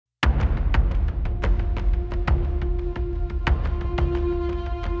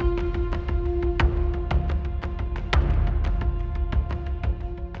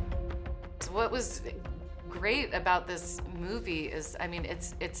was great about this movie is, I mean,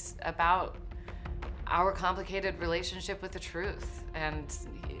 it's about our complicated relationship with the truth, and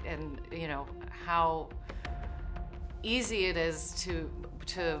you know, how easy it is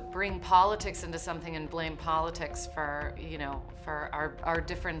to bring politics into something and blame politics for, you know, for our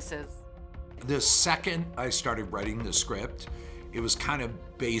differences. The second I started writing the script, it was kind of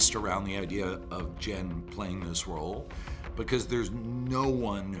based around the idea of Jen playing this role, because there's no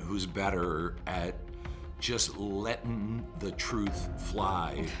one who's better at just letting the truth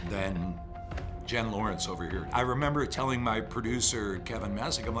fly than Jen Lawrence over here. I remember telling my producer, Kevin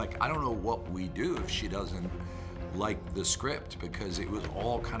Messick, I'm like, I don't know what we do if she doesn't like the script, because it was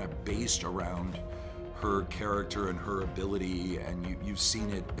all kind of based around her character and her ability, and you've seen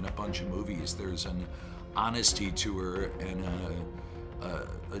it in a bunch of movies. There's an honesty to her and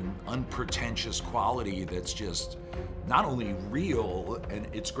an unpretentious quality that's just not only real, and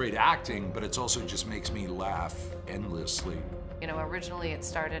it's great acting, but it's also just makes me laugh endlessly. You know, originally it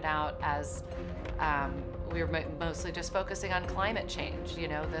started out as we were mostly just focusing on climate change, you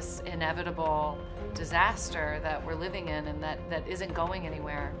know, this inevitable disaster that we're living in and that isn't going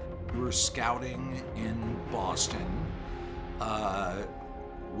anywhere. We were scouting in Boston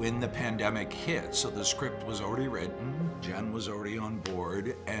when the pandemic hit, so the script was already written, Jen was already on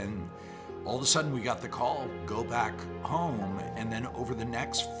board, and all of a sudden we got the call, go back home, and then over the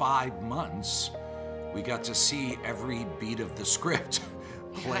next 5 months, we got to see every beat of the script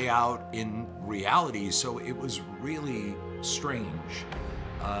play out in reality, so it was really strange,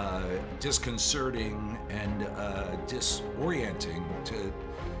 disconcerting, and disorienting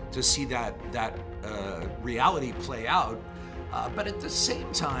to see that reality play out. But at the same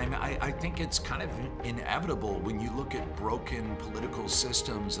time, I think it's kind of inevitable when you look at broken political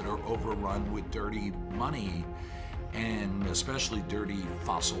systems that are overrun with dirty money, and especially dirty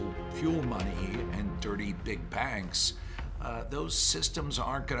fossil fuel money and dirty big banks. Those systems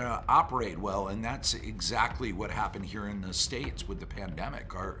aren't going to operate well, and that's exactly what happened here in the States with the pandemic.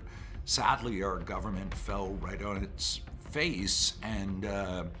 Sadly, our government fell right on its face, and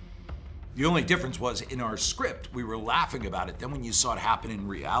the only difference was in our script, we were laughing about it. Then when you saw it happen in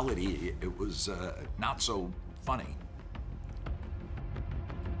reality, it was not so funny.